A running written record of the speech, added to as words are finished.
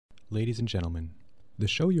Ladies and gentlemen, the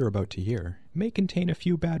show you're about to hear may contain a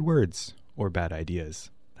few bad words or bad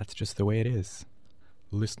ideas. That's just the way it is.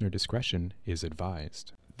 Listener discretion is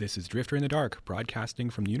advised. This is Drifter in the Dark, broadcasting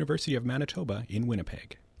from the University of Manitoba in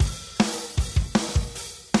Winnipeg.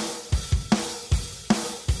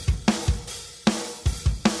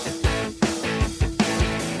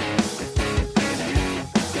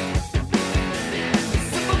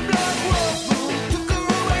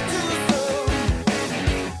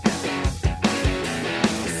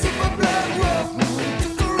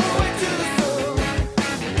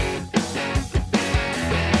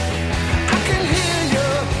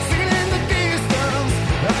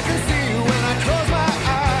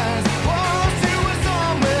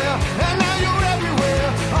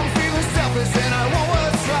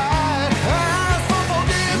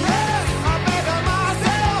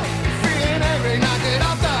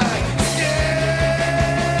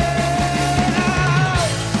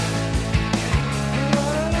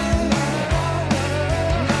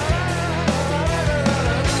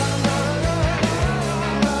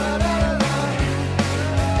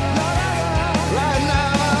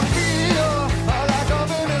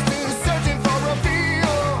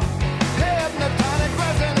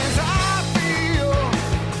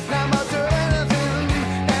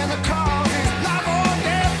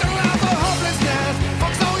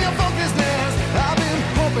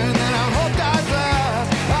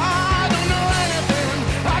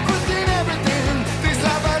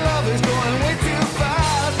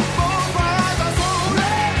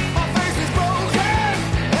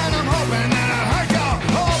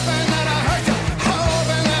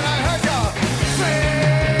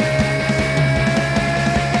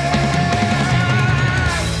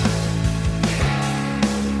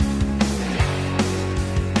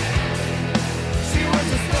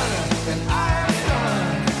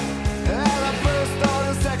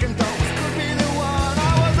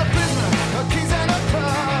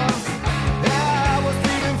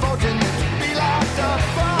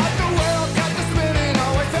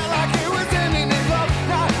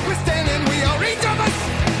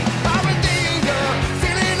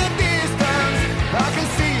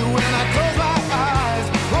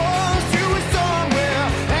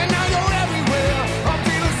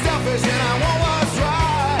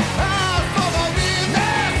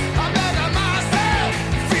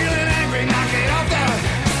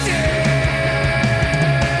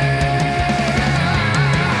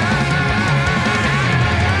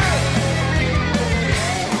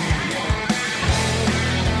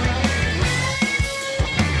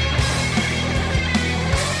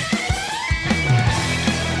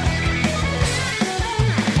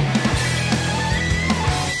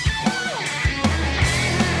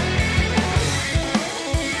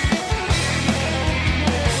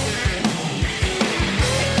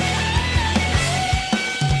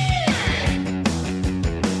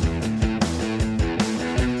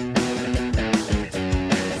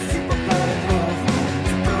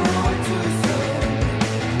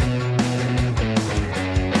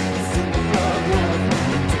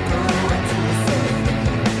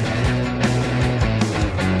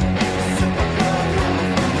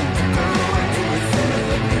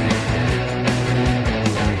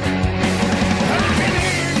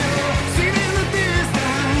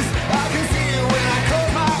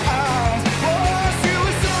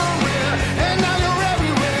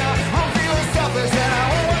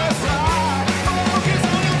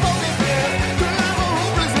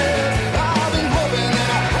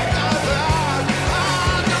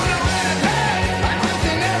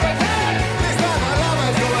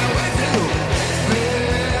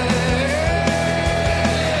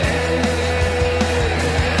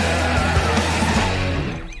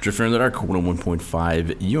 Drifter in the Dark,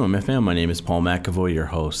 101.5 UMFM. My name is Paul McAvoy, your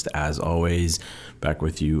host, as always. Back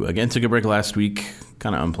with you again. Took a break last week,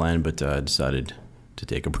 kind of unplanned, but decided to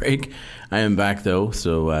take a break. I am back, though,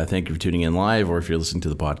 so thank you for tuning in live, or if you're listening to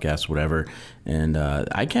the podcast, whatever. And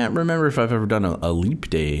I can't remember if I've ever done a Leap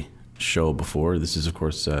Day show before. This is, of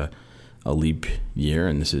course, a leap year,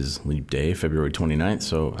 and this is Leap Day, February 29th,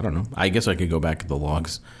 so I don't know. I guess I could go back to the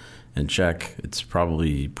logs and check. It's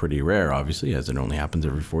probably pretty rare, obviously, as it only happens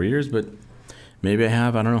every 4 years, but maybe I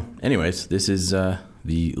have, I don't know. Anyways, this is the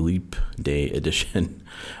Leap Day edition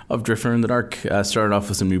of Drifter in the Dark. Started off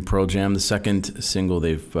with some new Pearl Jam. The second single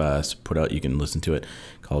they've put out, you can listen to it,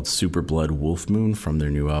 called Super Blood Wolf Moon from their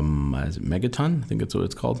new album, is it Megaton? I think that's what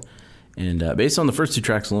it's called. And based on the first two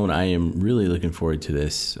tracks alone, I am really looking forward to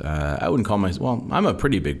this. I wouldn't call myself, well, I'm a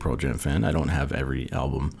pretty big Pearl Jam fan. I don't have every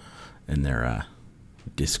album in their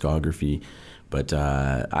discography, but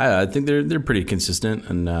I think they're pretty consistent,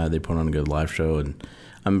 and they put on a good live show, and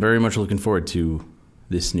I'm very much looking forward to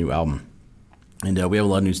this new album. And we have a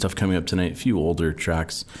lot of new stuff coming up tonight, a few older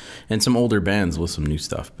tracks, and some older bands with some new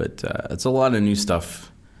stuff. But it's a lot of new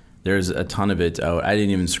stuff. There's a ton of it out. I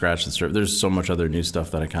didn't even scratch the surface. There's so much other new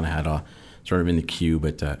stuff that I kind of had sort of in the queue,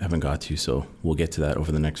 but haven't got to. So we'll get to that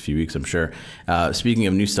over the next few weeks, I'm sure. Speaking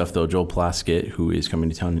of new stuff, though, Joel Plaskett, who is coming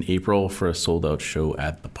to town in April for a sold-out show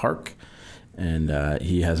at the Park. And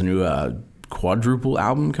he has a new quadruple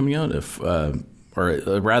album coming out. Or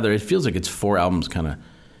rather, it feels like it's 4 albums kind of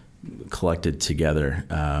collected together.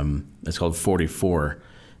 It's called 44,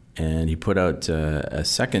 and he put out a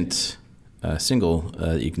second single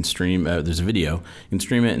that you can stream. There's a video. You can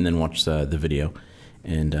stream it and then watch the video.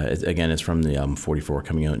 And it's from the album 44,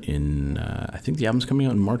 coming out in I think the album's coming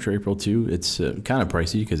out in March or April too. It's kind of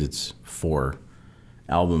pricey because it's 4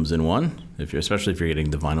 albums in one, especially if you're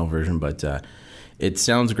getting the vinyl version, but it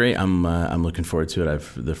sounds great. I'm looking forward to it.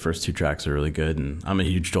 The first 2 tracks are really good, and I'm a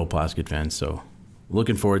huge Joel Plaskett fan, so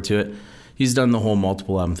looking forward to it. He's done the whole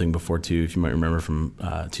multiple album thing before too. If you might remember from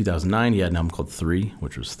 2009, he had an album called 3,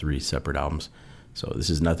 which was 3 separate albums. So this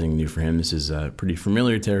is nothing new for him. This is pretty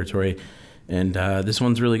familiar territory, and this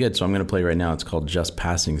one's really good. So I'm going to play right now. It's called Just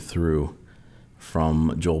Passing Through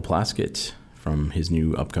from Joel Plaskett from his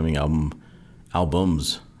new upcoming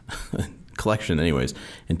albums collection, anyways,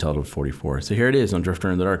 entitled 44. So here it is on Drifter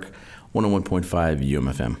in the Dark, 101.5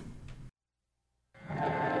 UMFM.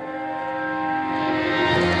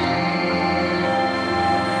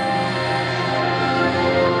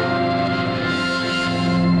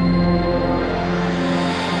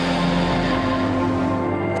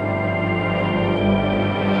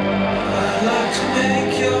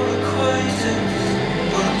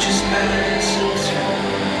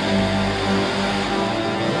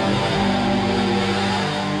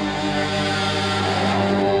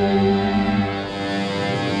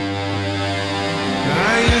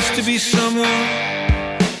 To be someone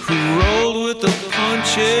who rolled with the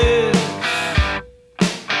punches.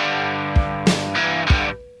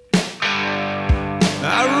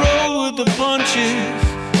 I rolled with the punches,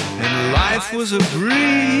 and life was a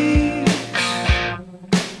breeze.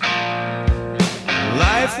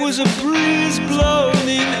 Life was a breeze blowing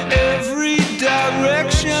in every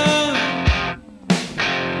direction,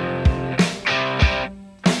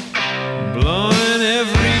 blowing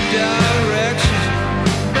every direction.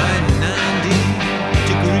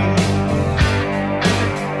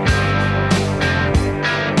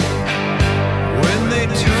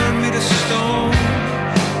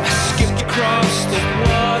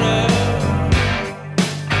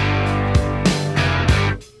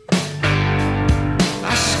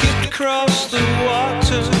 Across the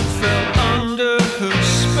water, fell under her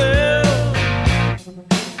spell.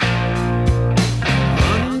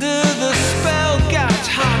 Under the spell, got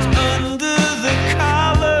hot under the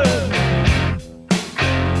collar.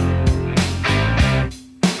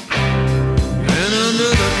 And under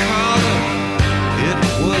the collar, it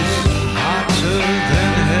was hotter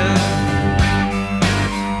than hell.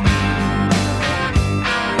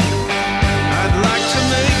 I'd like to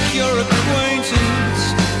make your acquaintance,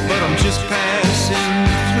 but I'm just passing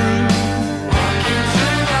through. Walking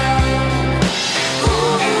through.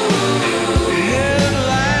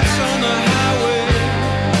 Headlights on the highway,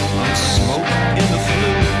 I'm smoke in the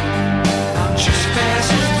flue. I'm just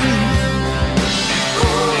passing through.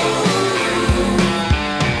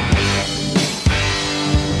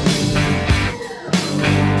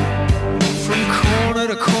 From corner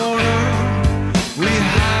to corner, we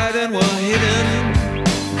hide and we're hidden.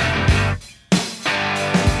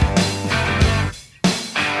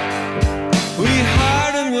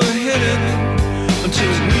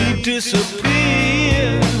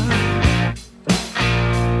 Disappear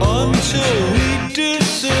until we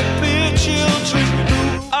disappear, children. Who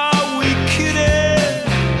are we kidding?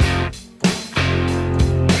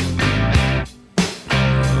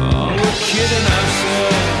 Oh, we're kidding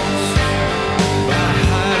ourselves by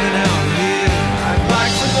hiding out here. I'd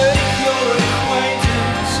like to make your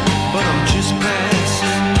acquaintance, but I'm just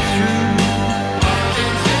passing through.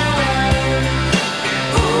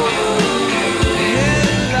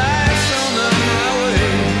 Headlights on the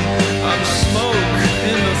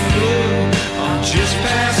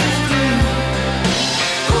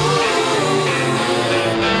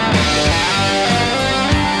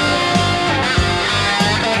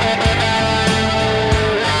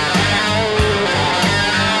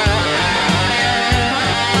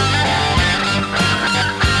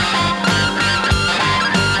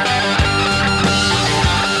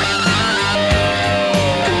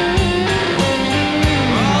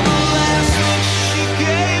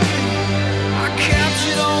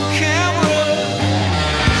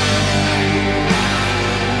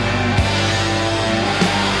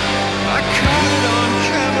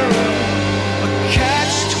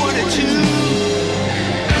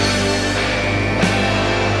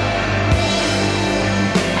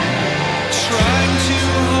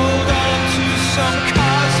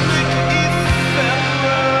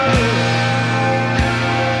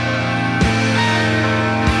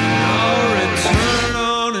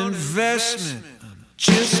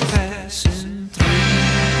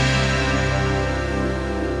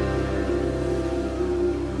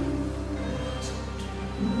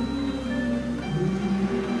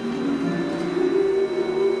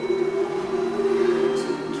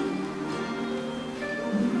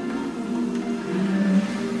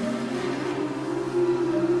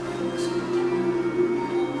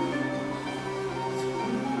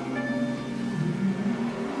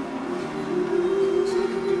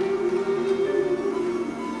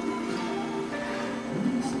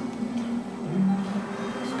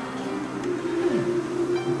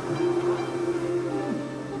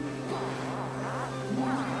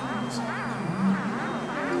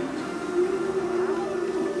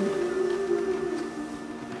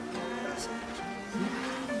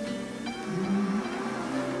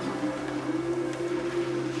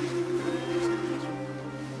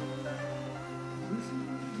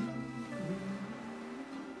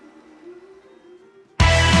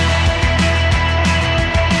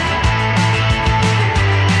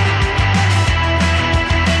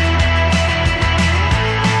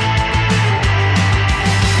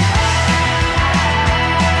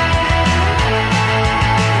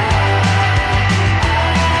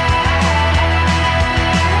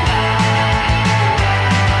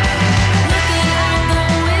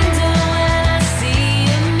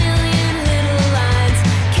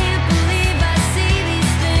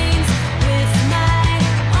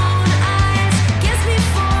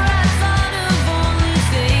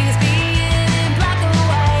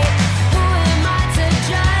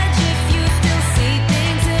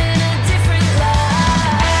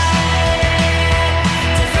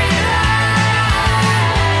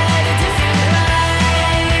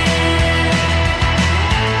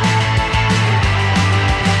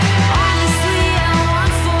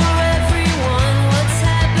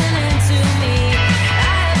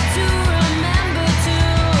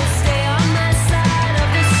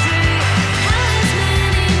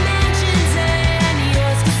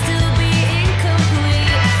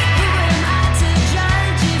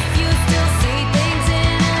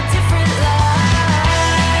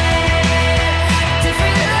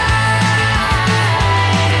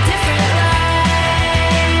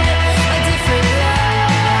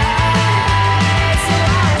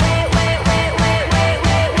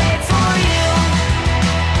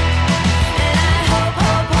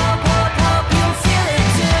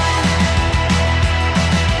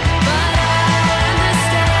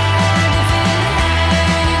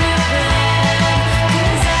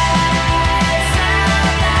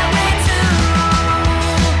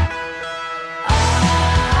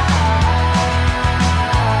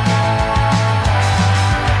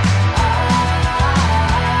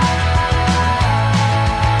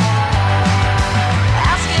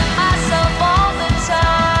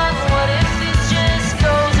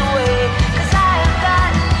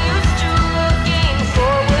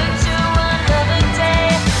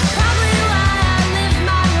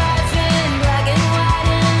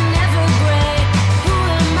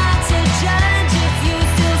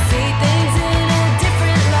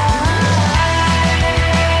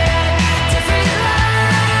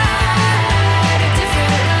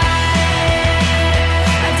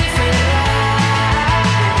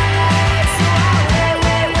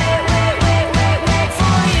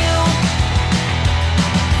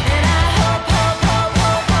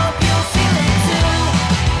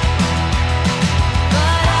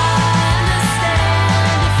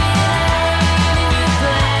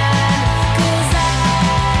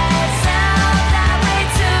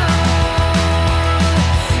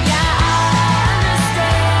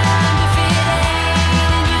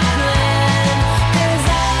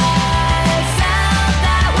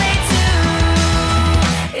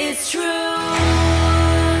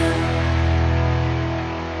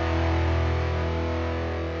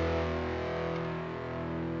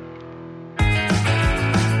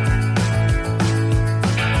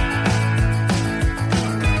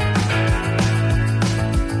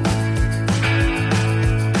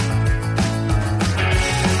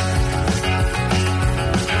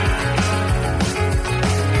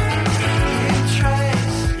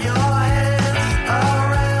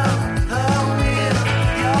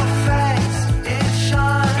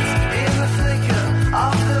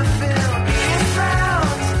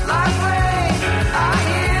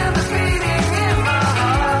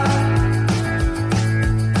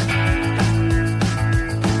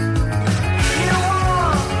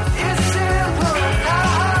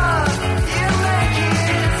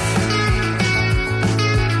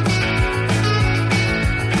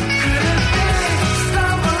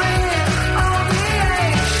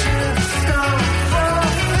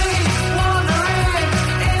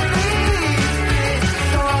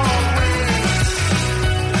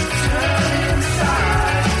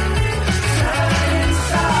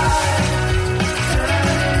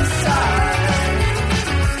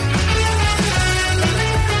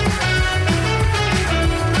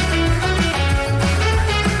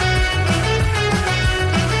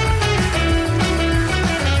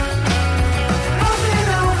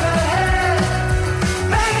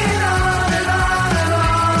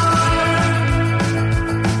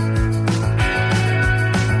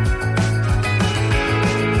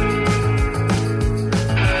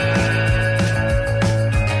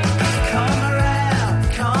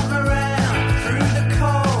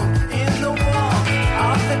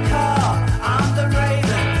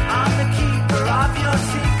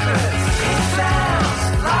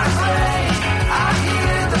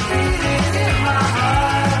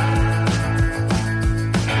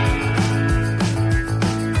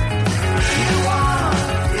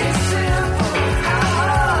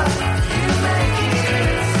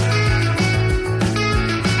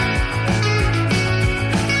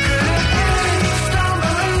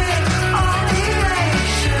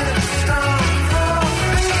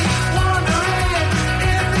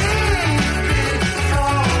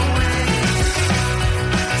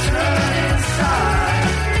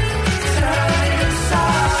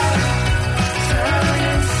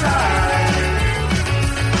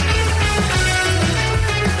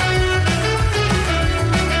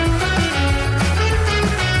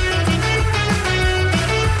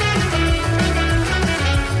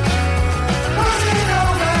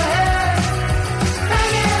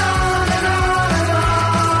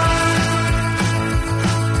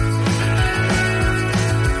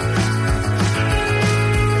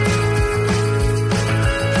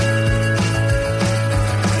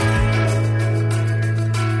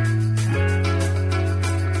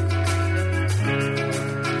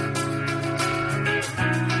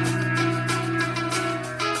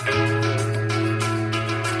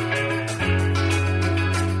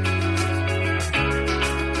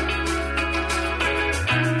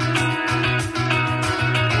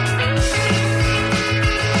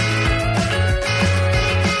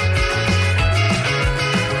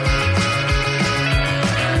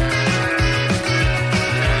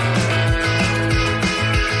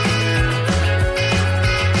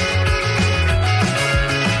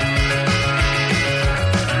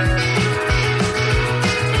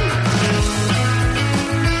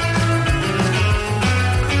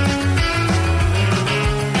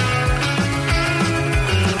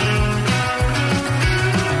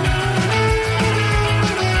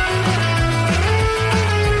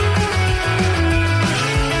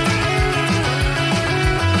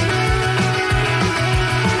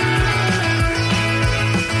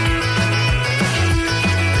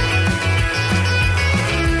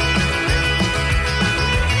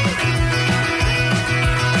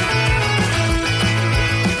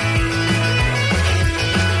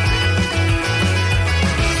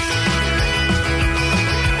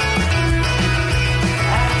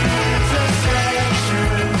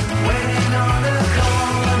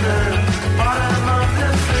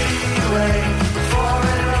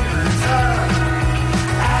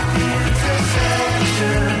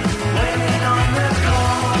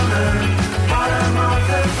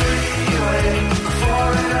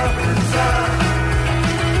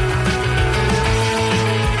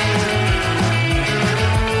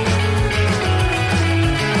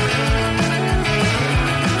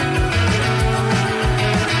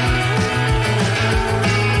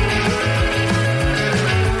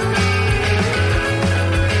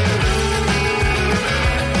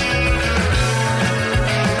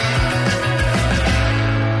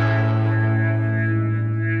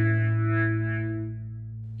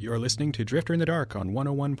listening to Drifter in the Dark on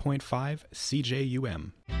 101.5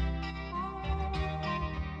 CJUM.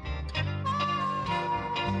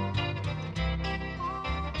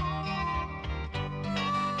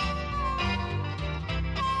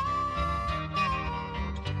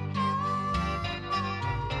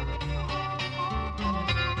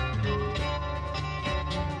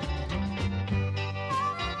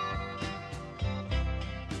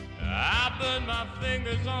 My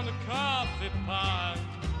fingers on the coffee pot.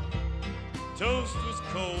 Toast was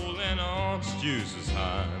cold and orange juice was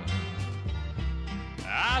hot.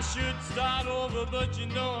 I should start over, but you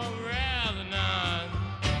know I'd rather not.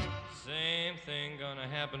 Same thing gonna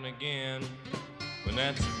happen again when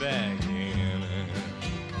that's back in.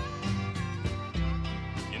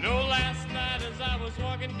 You know, last night as I was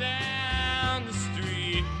walking down the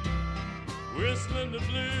street, whistling the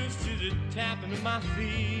blues to the tapping of my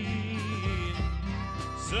feet,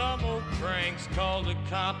 some old cranks called the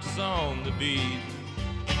cops on the beat.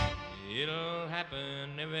 It'll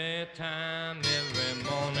happen every time, every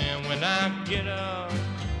morning when I get up.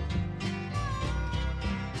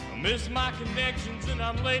 I miss my connections and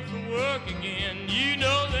I'm late for work again. You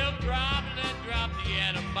know they'll probably drop the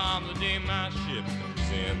atom bomb the day my ship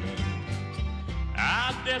comes in.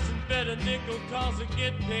 I disinfect a nickel cause I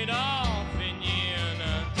get paid off in yen.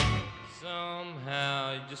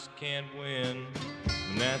 Somehow you just can't win.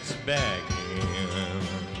 And that's back in.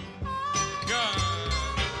 Gone.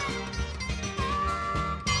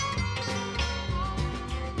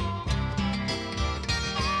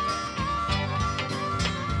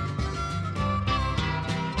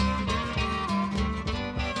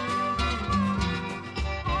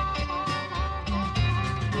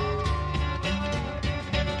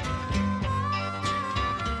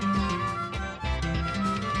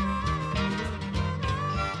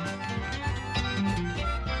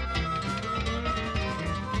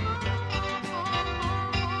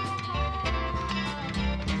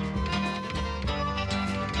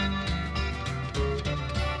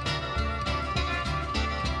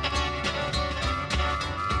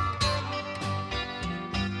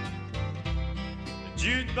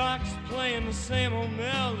 Jukebox playing the same old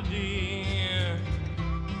melody,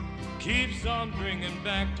 keeps on bringing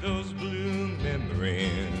back those blue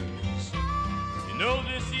memories. You know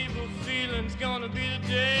this evil feeling's gonna be the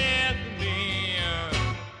death of me. I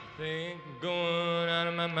think I'm going out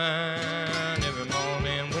of my mind every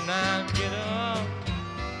morning when I get up.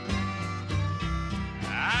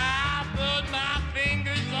 I put my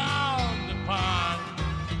fingers on the pot.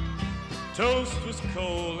 Toast was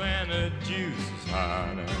cold and the juice was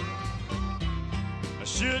hot. I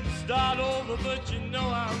should start over, but you know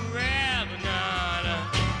I'd rather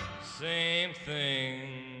not. Same thing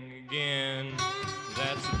again,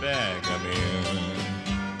 that's the bag I'm in.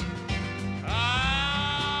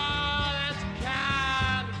 Ah, that's the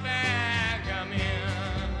kind of bag I'm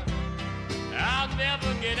in. I'll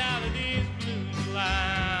never get out of these blues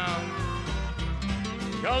alive,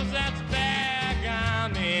 'cause that's the bag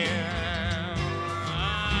I'm in.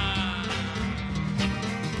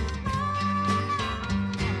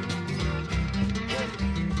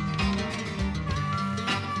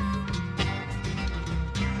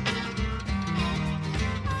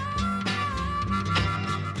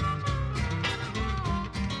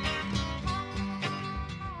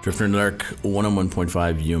 Drifter in the Dark,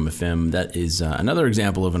 101.5 UMFM. That is another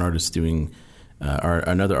example of an artist doing,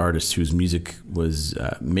 another artist whose music was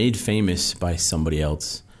made famous by somebody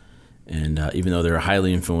else. And even though they're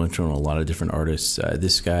highly influential on a lot of different artists,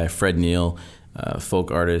 this guy, Fred Neil, folk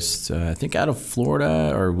artist, I think out of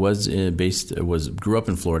Florida, or grew up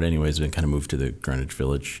in Florida anyways, but kind of moved to the Greenwich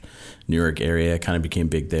Village, New York area, kind of became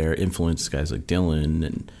big there, influenced guys like Dylan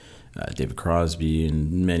and David Crosby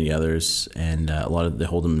and many others, and they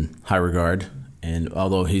hold him in high regard. And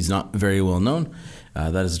although he's not very well known,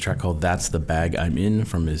 that is a track called "That's the Bag I'm In"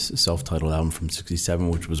 from his self-titled album from '67,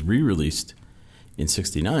 which was re-released in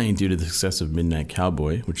 '69 due to the success of Midnight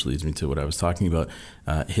Cowboy, which leads me to what I was talking about.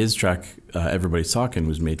 His track "Everybody's Talking"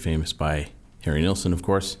 was made famous by Harry Nilsson, of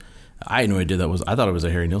course. I had no idea I thought it was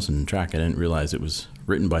a Harry Nilsson track. I didn't realize it was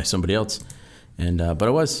written by somebody else. And but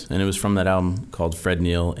it was from that album called Fred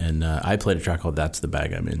Neil, and I played a track called "That's the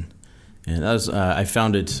Bag I'm In," and that was I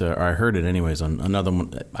found it, or I heard it anyways on another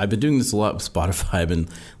one. I've been doing this a lot with Spotify. I've been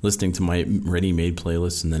listening to my ready-made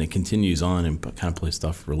playlist, and then it continues on and kind of plays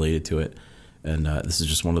stuff related to it. And this is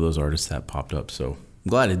just one of those artists that popped up. So I'm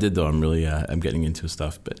glad it did, though. I'm really I'm getting into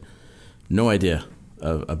stuff, but no idea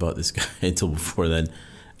about this guy until before then.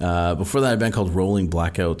 Before that, a band called Rolling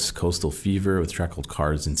Blackouts, Coastal Fever, with a track called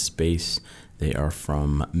 "Cars in Space." They are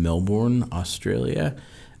from Melbourne, Australia.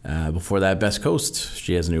 Before that, Best Coast.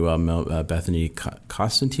 She has a new album out. Bethany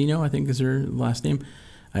Costantino, I think is her last name.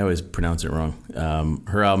 I always pronounce it wrong.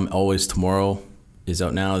 Her album, Always Tomorrow, is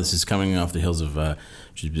out now. This is coming off the heels of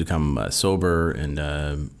she's become sober,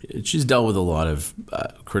 and she's dealt with a lot of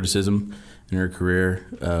criticism in her career,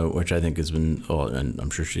 which I think has been, and I'm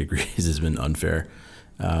sure she agrees, has been unfair.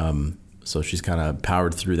 So she's kind of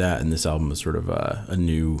powered through that, and this album is sort of a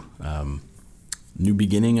new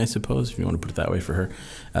beginning, I suppose, if you want to put it that way for her.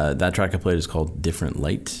 That track I played is called Different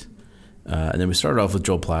Light. And then we started off with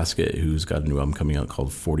Joel Plaskett, who's got a new album coming out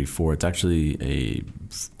called 44. It's actually a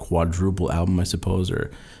quadruple album, I suppose,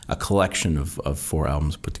 or a collection of 4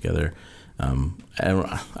 albums put together.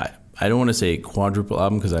 I don't want to say quadruple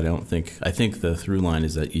album because I think the through line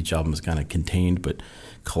is that each album is kind of contained but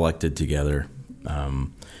collected together.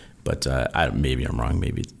 But maybe I'm wrong.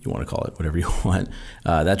 Maybe you want to call it whatever you want.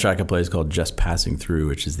 That track I play is called Just Passing Through,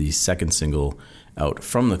 which is the second single out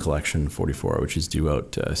from the collection 44, which is due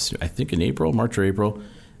out, I think, in April, March or April.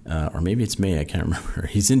 Or maybe it's May. I can't remember.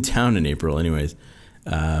 He's in town in April anyways.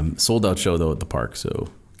 Sold out show, though, at the park, so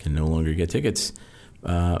can no longer get tickets.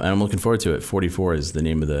 And I'm looking forward to it. 44 is the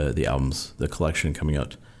name of the albums, the collection coming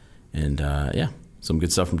out. And, yeah, some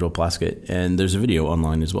good stuff from Joel Plaskett. And there's a video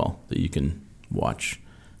online as well that you can watch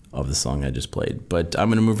of the song I just played. But I'm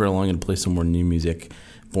going to move right along and play some more new music.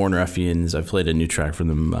 Born Ruffians, I've played a new track from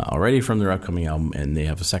them already from their upcoming album, and they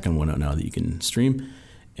have a second one out now that you can stream,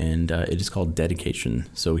 and it is called Dedication.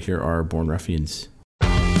 So here are Born Ruffians.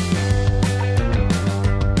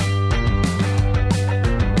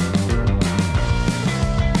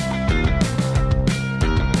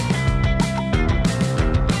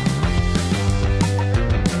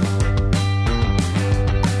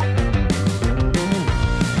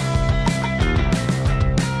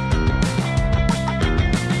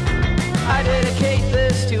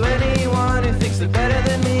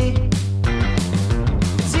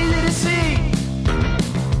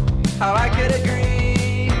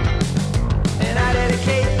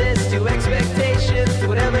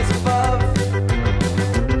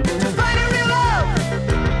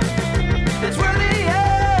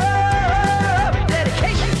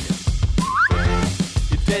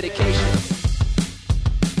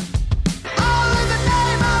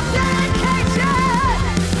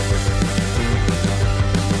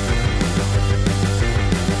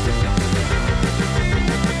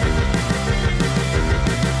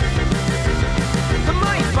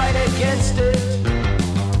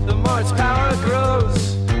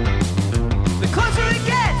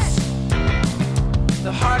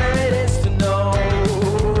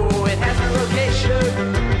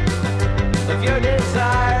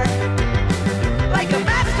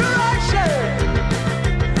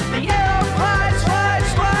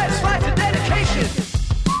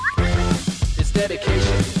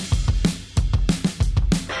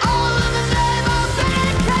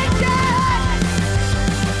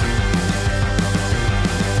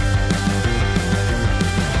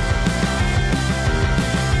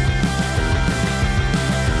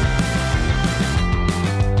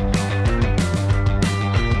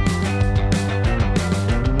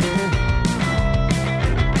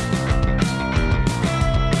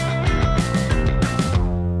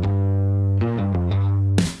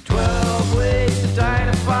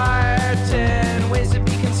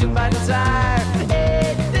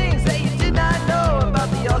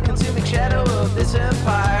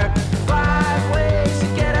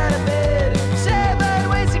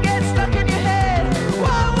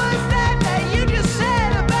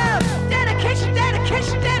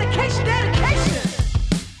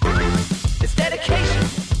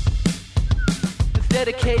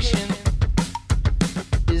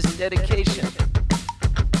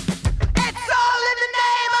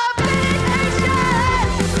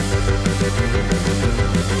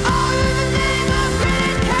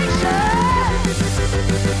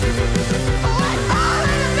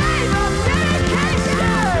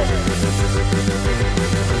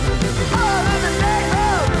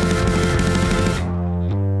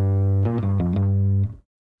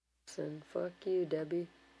 Fuck you, Debbie.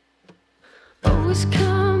 Always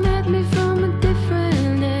come at me from a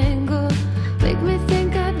different angle. Make me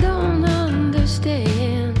think I don't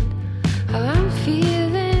understand how I'm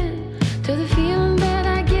feeling, to the feeling that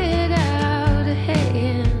I get out of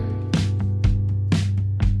hand.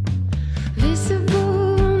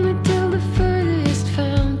 Visible only till the furthest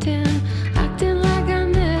fountain, acting like I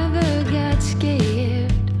never got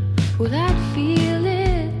scared. Well, I'd feel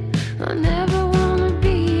it, I never wanna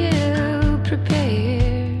be ill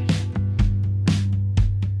prepared.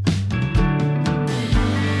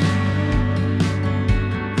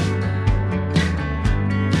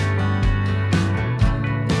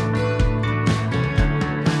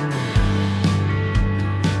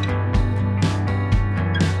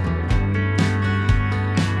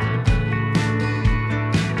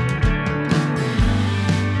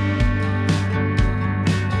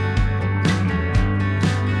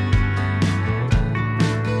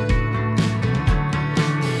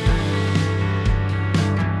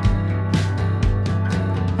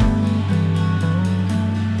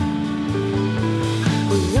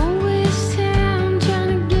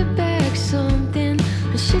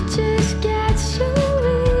 It just gets so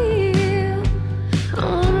real. I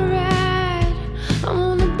wanna ride, I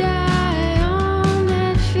wanna die on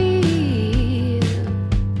that field.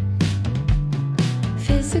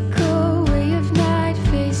 Physical way of night,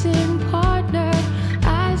 facing partner,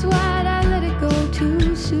 eyes wide, I let it go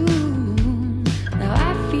too soon. Now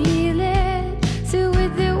I feel it, sit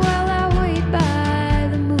with it while I wait by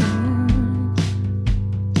the moon.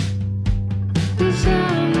 'Cause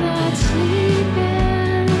I'm not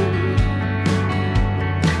sleeping.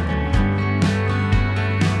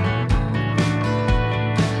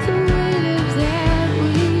 The weight of that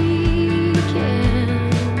weekend.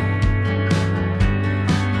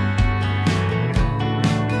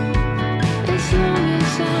 As long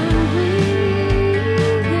as I'm breathing,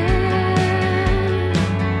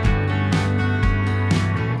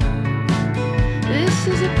 this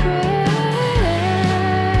is a prayer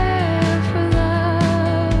for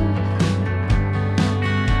love.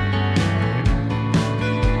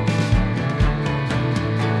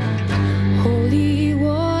 Holy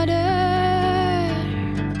water,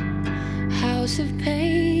 house of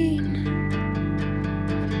pain,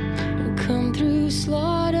 come through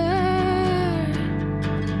slaughter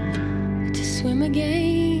to swim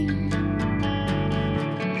again.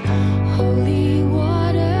 Holy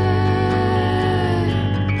water,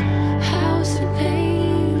 house of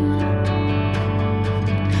pain,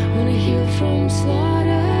 wanna heal from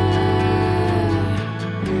slaughter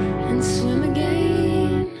and swim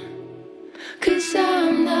again. 'Cause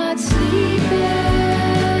I'm not sleeping.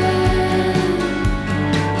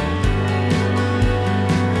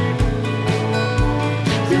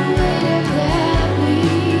 The weight of that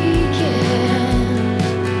weekend.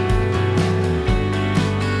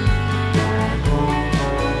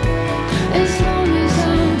 As long as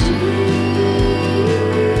I'm dreaming,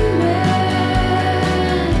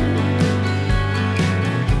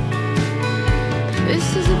 this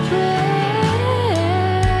is a prayer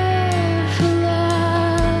for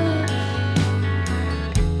love.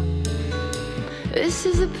 This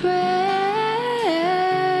is a prayer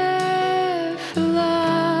for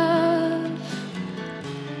love.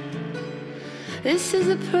 This is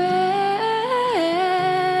a prayer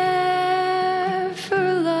for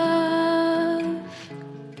love.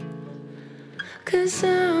 'Cause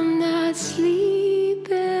I'm not sleeping.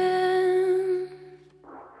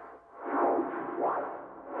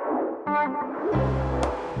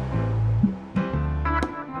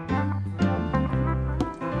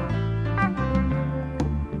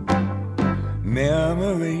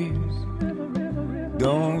 Memories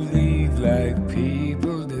don't leave like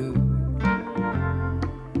people do.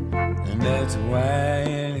 And that's why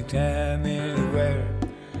anytime, anywhere,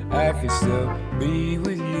 I can still be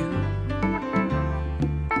with you.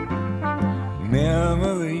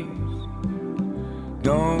 Memories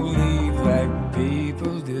don't leave like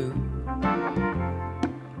people do.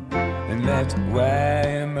 And that's why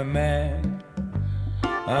in my mind,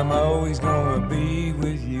 I'm always gonna be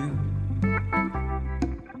with you.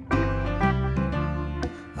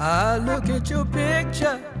 I look at your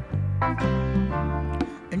picture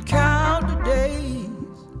and count the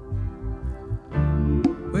days.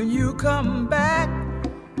 When you come back,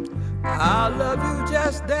 I'll love you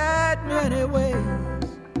just that many ways.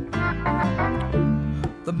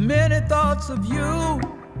 The many thoughts of you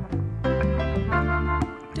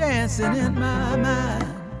dancing in my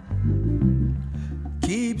mind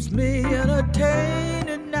keeps me entertained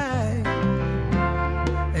at night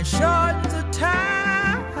and shortens the time.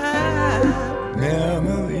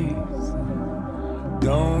 Memories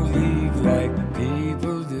don't leave like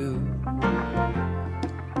people do.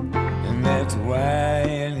 And that's why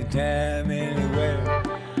anytime, anywhere,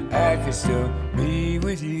 I can still be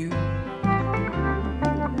with you.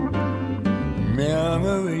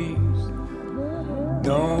 Memories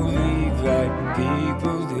don't leave like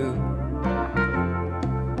people do.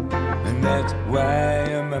 And that's why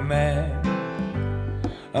in my mind,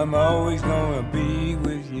 I'm always gonna be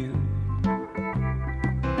with you.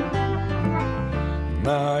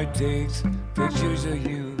 My heart takes pictures of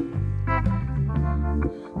you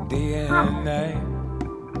day and night.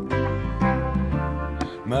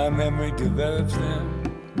 My memory develops them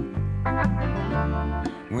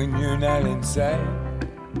when you're not in sight.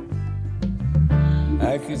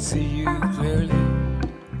 I could see you clearly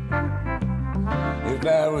if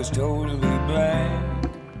I was totally blind.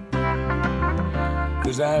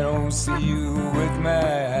 'Cause I don't see you with my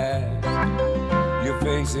eyes. Your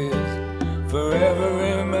face is forever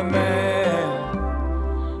in my mind.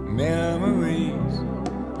 Memories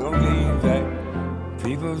don't leave like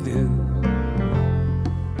people do.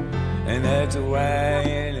 And that's why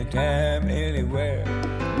anytime, anywhere,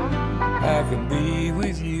 I can be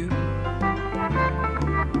with you.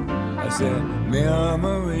 I said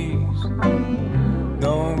memories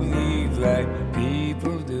don't leave like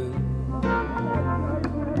people do,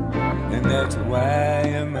 and that's why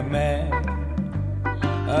I'm a man.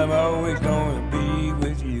 I'm always gonna be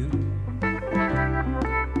with you.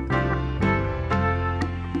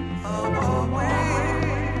 I'm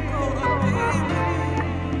always gonna be with you.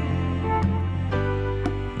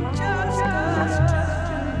 Just us two.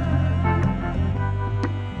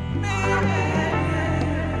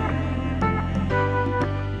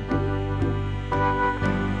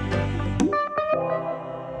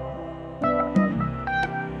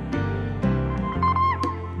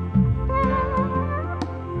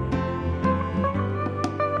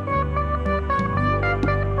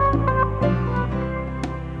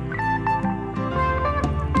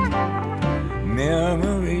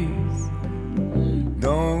 Memories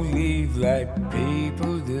don't leave like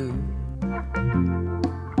people do,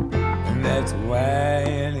 and that's why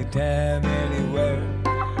anytime, anywhere,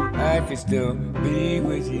 I can still be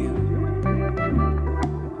with you.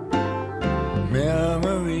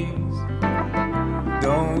 Memories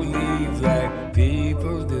don't leave like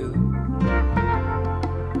people do,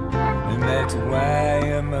 and that's why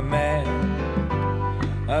I'm a man.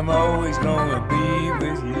 I'm always gonna be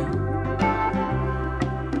with you.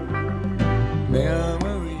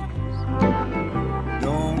 Memories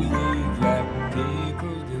don't leave like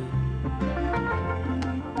people do.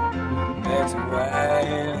 That's why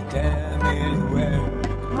anytime, anywhere,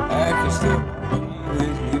 I can still be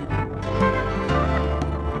with you.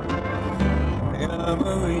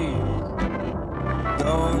 Memories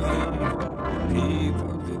don't leave like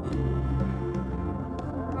people do.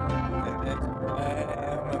 And that's why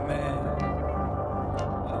I'm a man.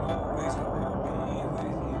 I'm always gonna be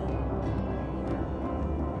with you.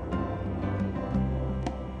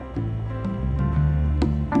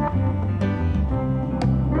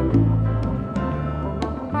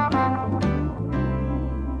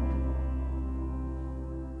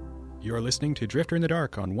 You're listening to Drifter in the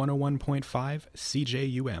Dark on 101.5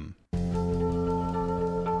 CJUM.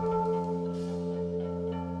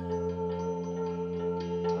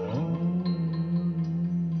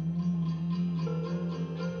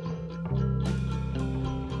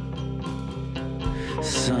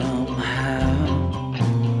 Somehow,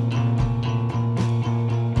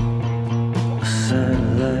 a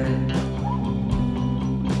satellite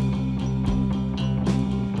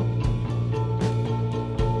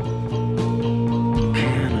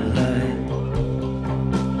candlelight.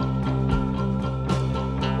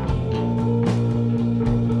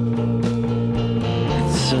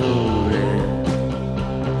 It's so red.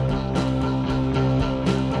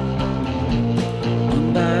 One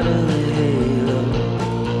bite of the halo,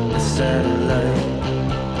 a satellite.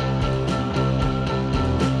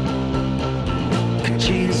 Could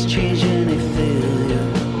change any failure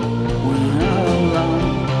when all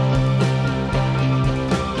alone.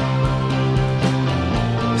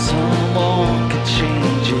 Someone could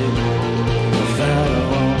change it without a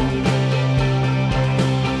home.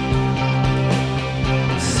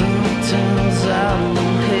 Sometimes I'm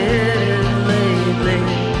headed lately.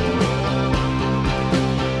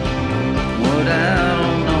 What I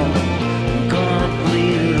don't know, I'm gonna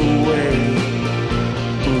bleed it away.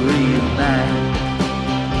 Reunite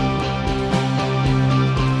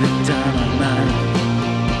the dynamite.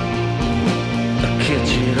 I'll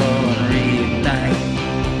catch it all and reignite.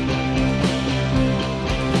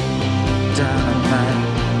 Dynamite.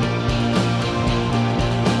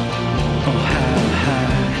 Oh, how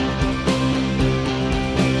high.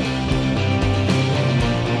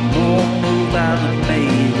 More move out and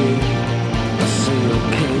maybe I say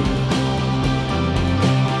okay.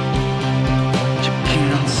 But you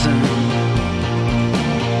can't sing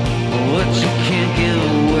what you can't give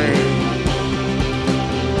away.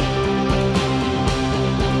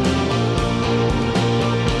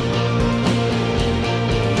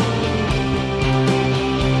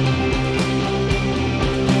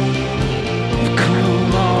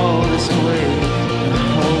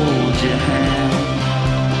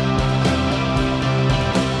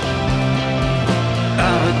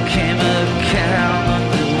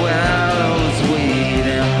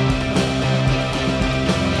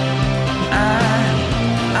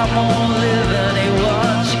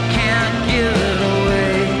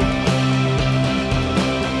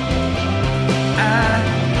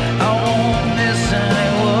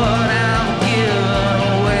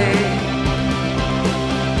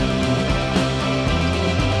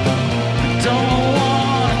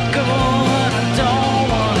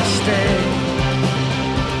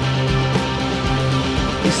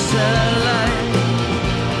 satellite.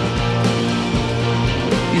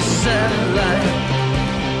 Your satellite.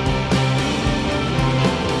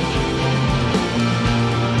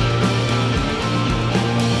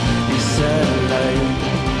 Your satellite.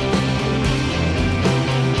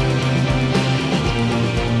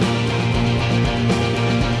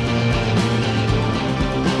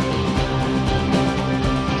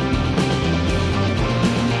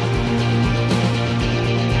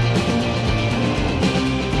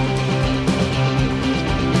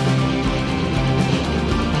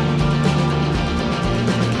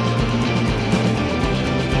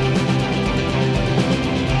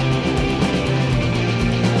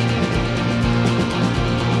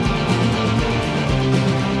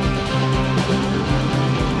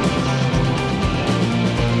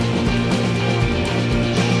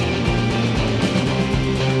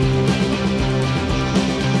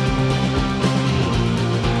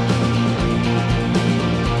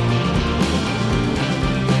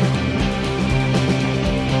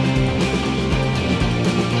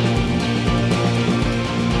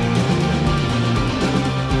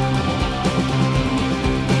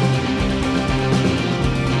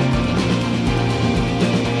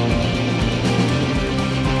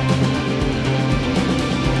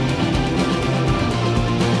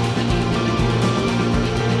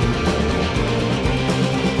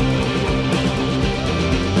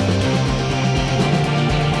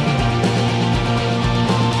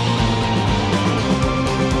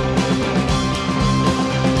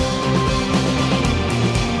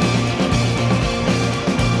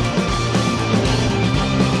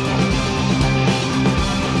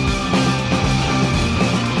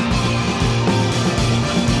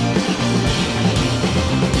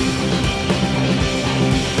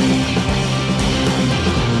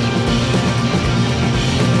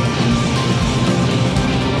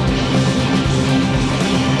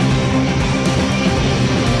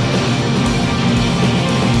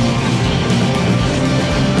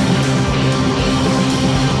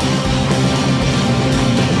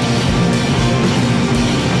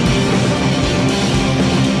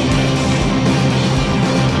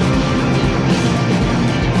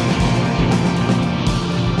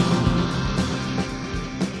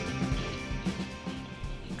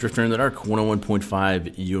 Drifter in the Dark,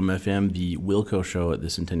 101.5 UMFM. The Wilco show at the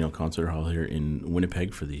Centennial Concert Hall here in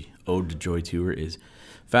Winnipeg for the Ode to Joy tour is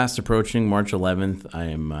fast approaching, March 11th. I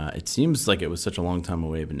am. It seems like it was such a long time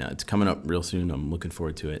away, but now it's coming up real soon. I'm looking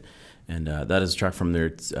forward to it. And that is a track from their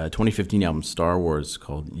 2015 album Star Wars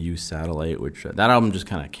called You Satellite, which that album just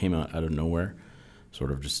kind of came out of nowhere, sort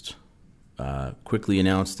of just quickly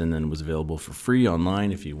announced, and then was available for free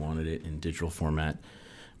online if you wanted it in digital format,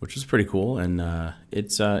 which is pretty cool, and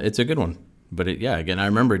it's a good one. But again, I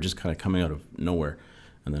remember it just kind of coming out of nowhere,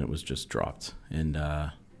 and then it was just dropped. And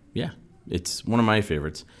it's one of my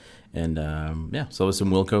favorites. And so with some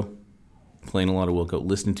Wilco, playing a lot of Wilco,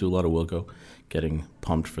 listening to a lot of Wilco, getting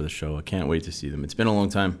pumped for the show. I can't wait to see them. It's been a long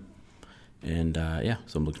time. And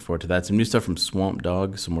so I'm looking forward to that. Some new stuff from Swamp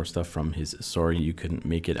Dogg, some more stuff from his Sorry You Couldn't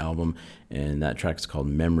Make It album, and that track's called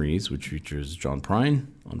Memories, which features John Prine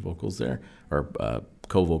on vocals there, or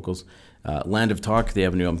co-vocals. Land of Talk, they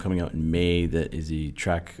have a new album coming out in May that is a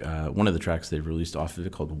track, one of the tracks they've released off of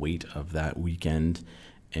it called Weight of That Weekend.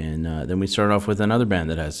 And then we start off with another band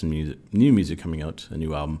that has some new music coming out, a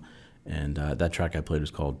new album, and that track I played was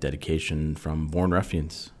called Dedication from Born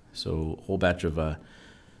Ruffians. So a whole batch of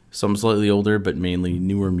some slightly older but mainly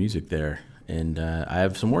newer music there. And I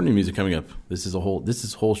have some more new music coming up. This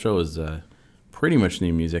whole show is pretty much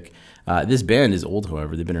new music. This band is old,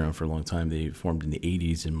 however. They've been around for a long time. They formed in the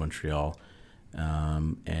 80s in Montreal.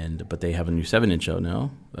 But they have a new 7-inch out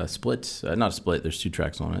now. Split. Not a split. There's 2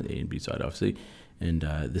 tracks on it, A and B side, obviously. And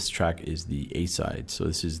this track is the A side. So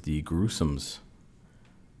this is the Gruesomes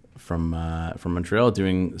from Montreal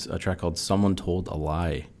doing a track called Someone Told a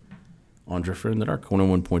Lie on Drifter in the Dark,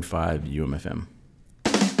 101.5 UMFM.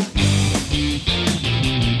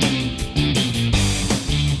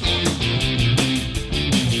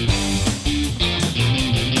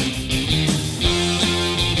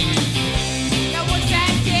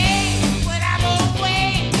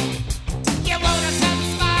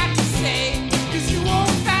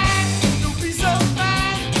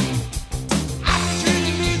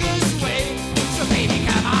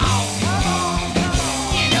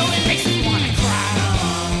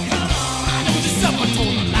 Someone told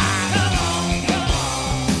a lie.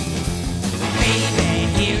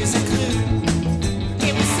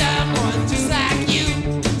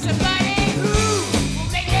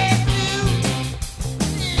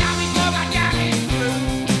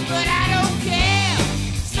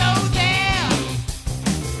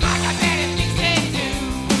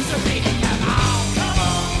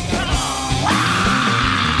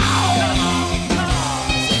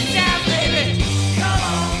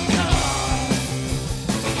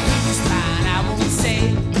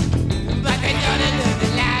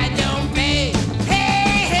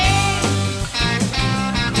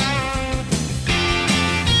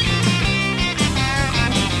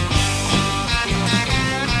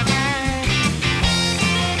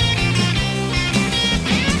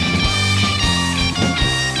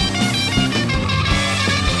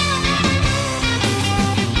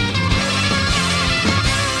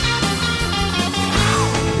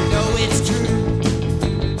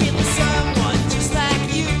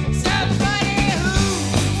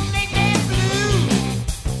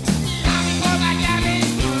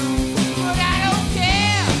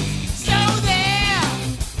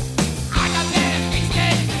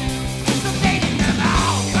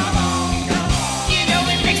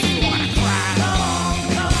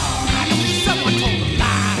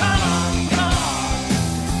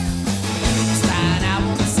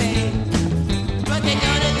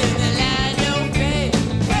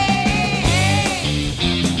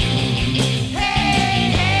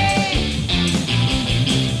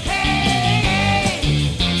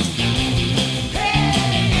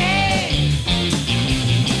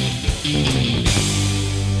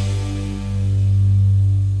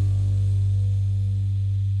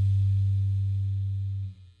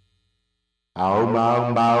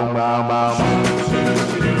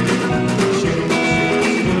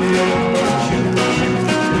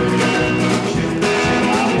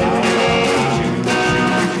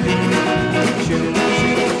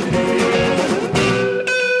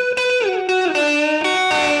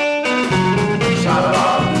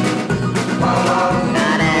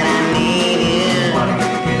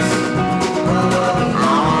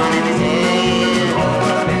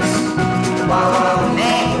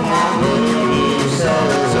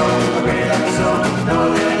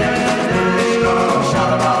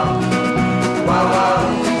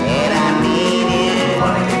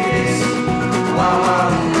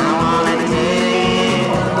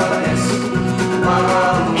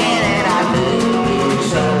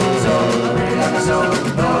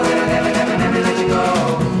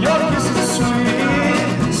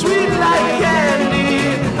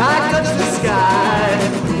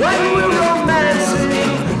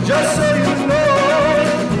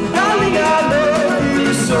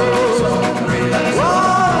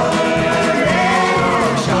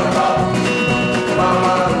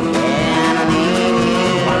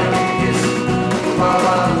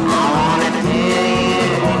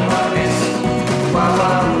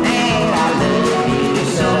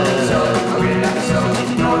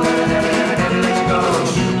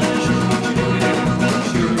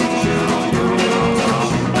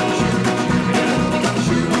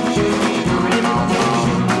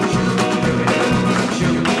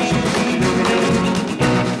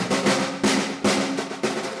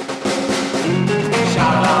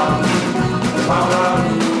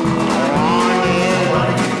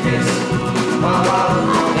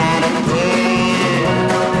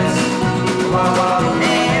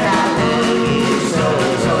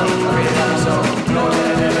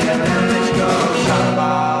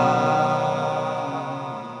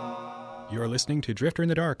 You're listening to Drifter in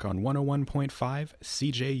the Dark on 101.5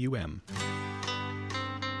 CJUM.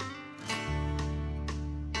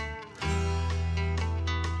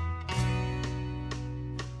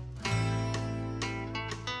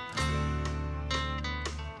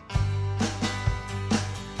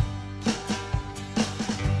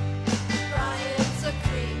 Brian's a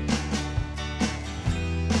creep.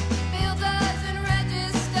 Bill doesn't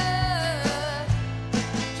register.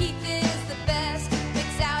 Keith is the best,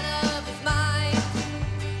 mixed out of his mind.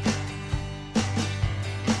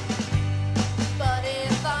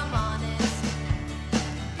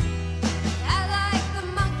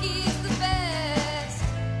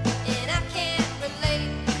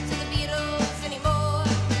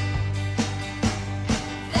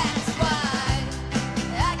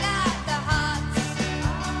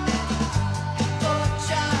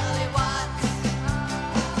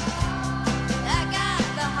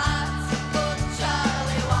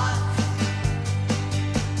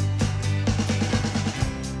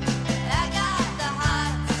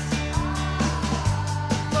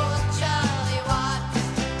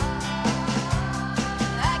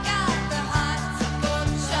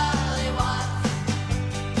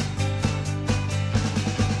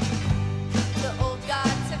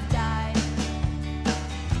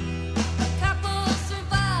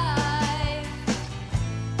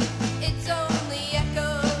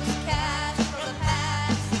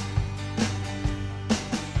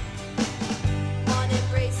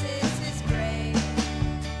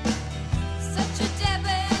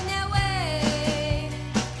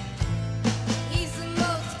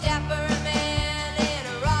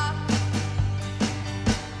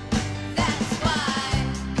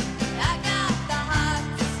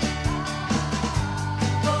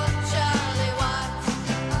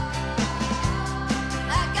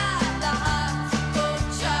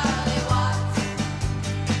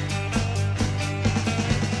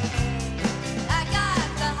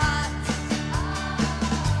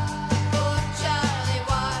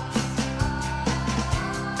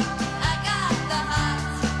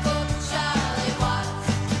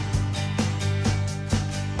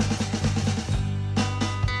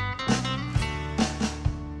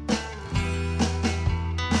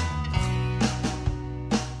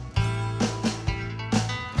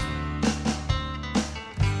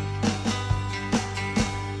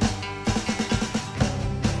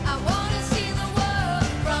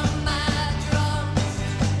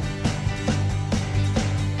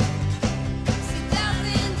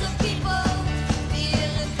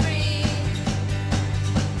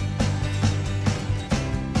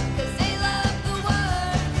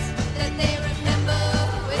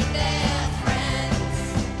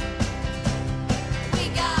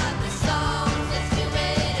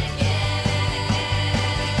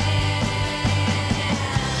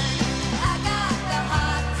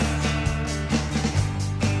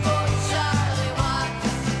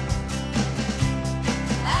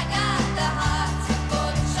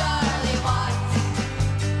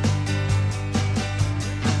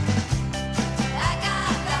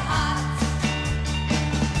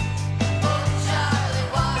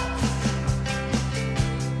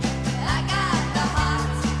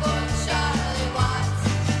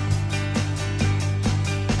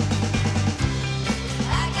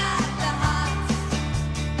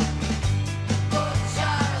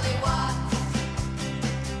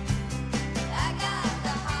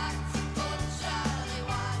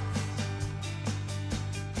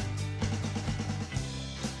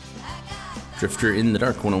 Drifter in the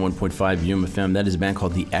Dark, 101.5 UMFM. That is a band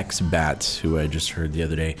called the X-Bats, who I just heard the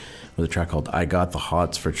other day with a track called I Got the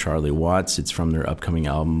Hots for Charlie Watts. It's from their upcoming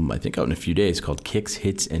album, I think out in a few days, called Kicks,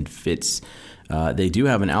 Hits, and Fits. They do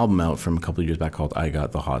have an album out from a couple of years back called I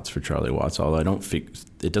Got the Hots for Charlie Watts, although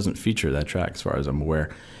it doesn't feature that track as far as I'm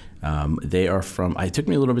aware. They are from, it took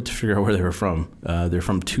me a little bit to figure out where they were from. They're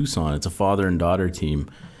from Tucson. It's a father and daughter team.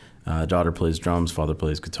 Daughter plays drums, father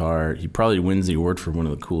plays guitar. He probably wins the award for one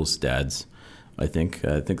of the coolest dads, I think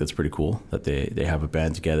that's pretty cool that they have a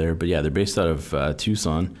band together. But yeah, they're based out of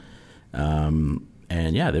Tucson. And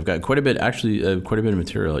yeah, they've got quite a bit of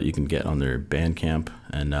material that you can get on their Bandcamp.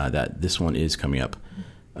 And this one is coming up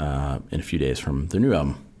in a few days from their new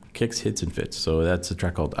album, Kicks, Hits, and Fits. So that's a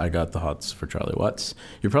track called I Got the Hots for Charlie Watts.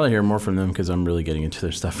 You'll probably hear more from them because I'm really getting into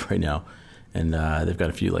their stuff right now. And they've got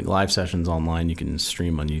a few like live sessions online you can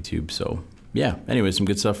stream on YouTube. So yeah, anyway, some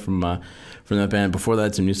good stuff from that band. Before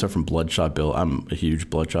that, some new stuff from Bloodshot Bill. I'm a huge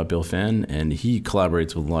Bloodshot Bill fan, and he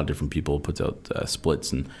collaborates with a lot of different people, puts out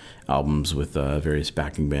splits and albums with various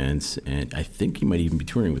backing bands, and I think he might even be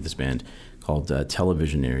touring with this band called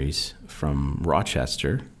Televisionaries from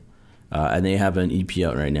Rochester. And they have an EP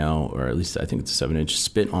out right now, or at least I think it's a 7-inch,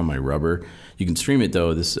 Spit on My Rubber. You can stream it,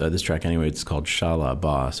 though, this track anyway. It's called Shala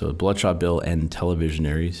Ba. So Bloodshot Bill and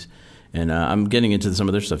Televisionaries. And I'm getting into some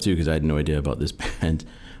of their stuff, too, because I had no idea about this band.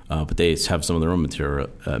 But they have some of their own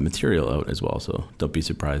material out as well, so don't be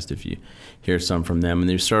surprised if you hear some from them. And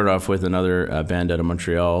they started off with another band out of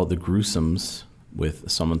Montreal, The Gruesomes,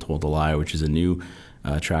 with Someone Told a Lie, which is a new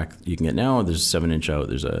track you can get now. There's a 7-inch out.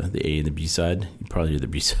 There's the A and the B side. You probably hear the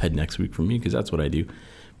B side next week from me because that's what I do.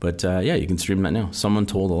 But yeah, you can stream that now. Someone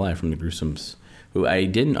Told a Lie from The Gruesomes, who I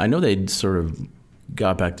know they sort of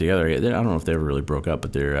got back together. I don't know if they ever really broke up,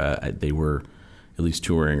 but they were at least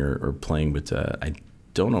touring or playing. But I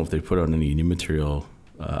don't know if they put out any new material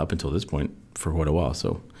up until this point for quite a while.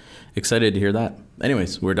 So excited to hear that.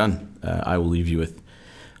 Anyways, we're done. I will leave you with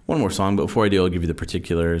one more song, but before I do, I'll give you the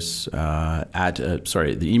particulars.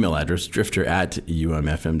 The email address,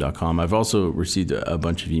 drifter@umfm.com. I've also received a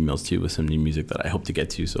bunch of emails, too, with some new music that I hope to get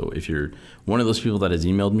to. So if you're one of those people that has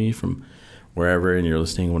emailed me from wherever and you're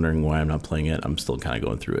listening, wondering why I'm not playing it, I'm still kind of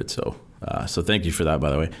going through it. So thank you for that, by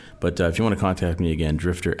the way. But if you want to contact me again,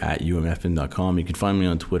 drifter@umfm.com. You can find me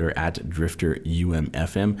on Twitter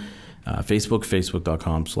 @drifterumfm. Facebook,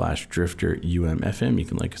 facebook.com/drifterumfm. You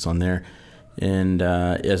can like us on there. And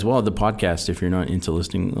as well, the podcast, if you're not into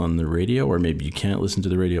listening on the radio, or maybe you can't listen to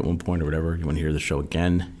the radio at one point or whatever, you want to hear the show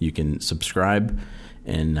again, you can subscribe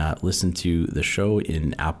and listen to the show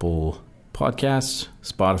in Apple Podcasts,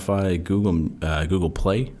 Spotify, Google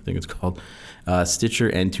Play, I think it's called, Stitcher,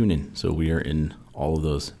 and TuneIn. So we are in all of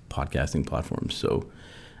those podcasting platforms. So,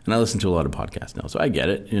 and I listen to a lot of podcasts now, so I get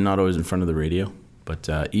it. You're not always in front of the radio, but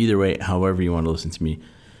either way, however you want to listen to me,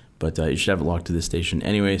 but you should have it locked to this station.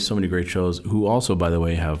 Anyway, so many great shows, who also, by the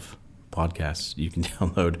way, have podcasts you can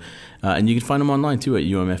download. And you can find them online, too, at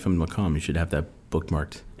umfm.com. You should have that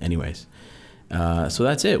bookmarked anyways. So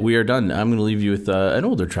that's it. We are done. I'm going to leave you with an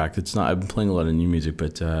older track. I've been playing a lot of new music,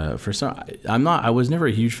 but I was never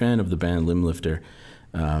a huge fan of the band Limblifter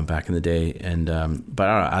back in the day. And but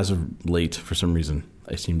I don't know, as of late, for some reason,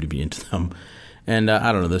 I seem to be into them. And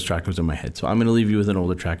I don't know, this track was in my head. So I'm going to leave you with an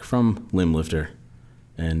older track from Limblifter.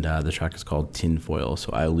 And the track is called Tinfoil.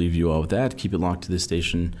 So I'll leave you all with that. Keep it locked to this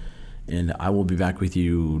station. And I will be back with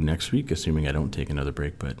you next week, assuming I don't take another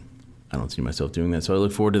break. But I don't see myself doing that. So I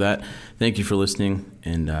look forward to that. Thank you for listening.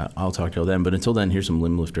 And I'll talk to you all then. But until then, here's some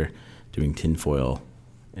Limblifter doing Tinfoil.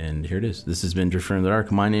 And here it is. This has been Drifter in the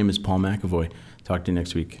Dark. My name is Paul McAvoy. Talk to you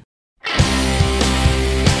next week.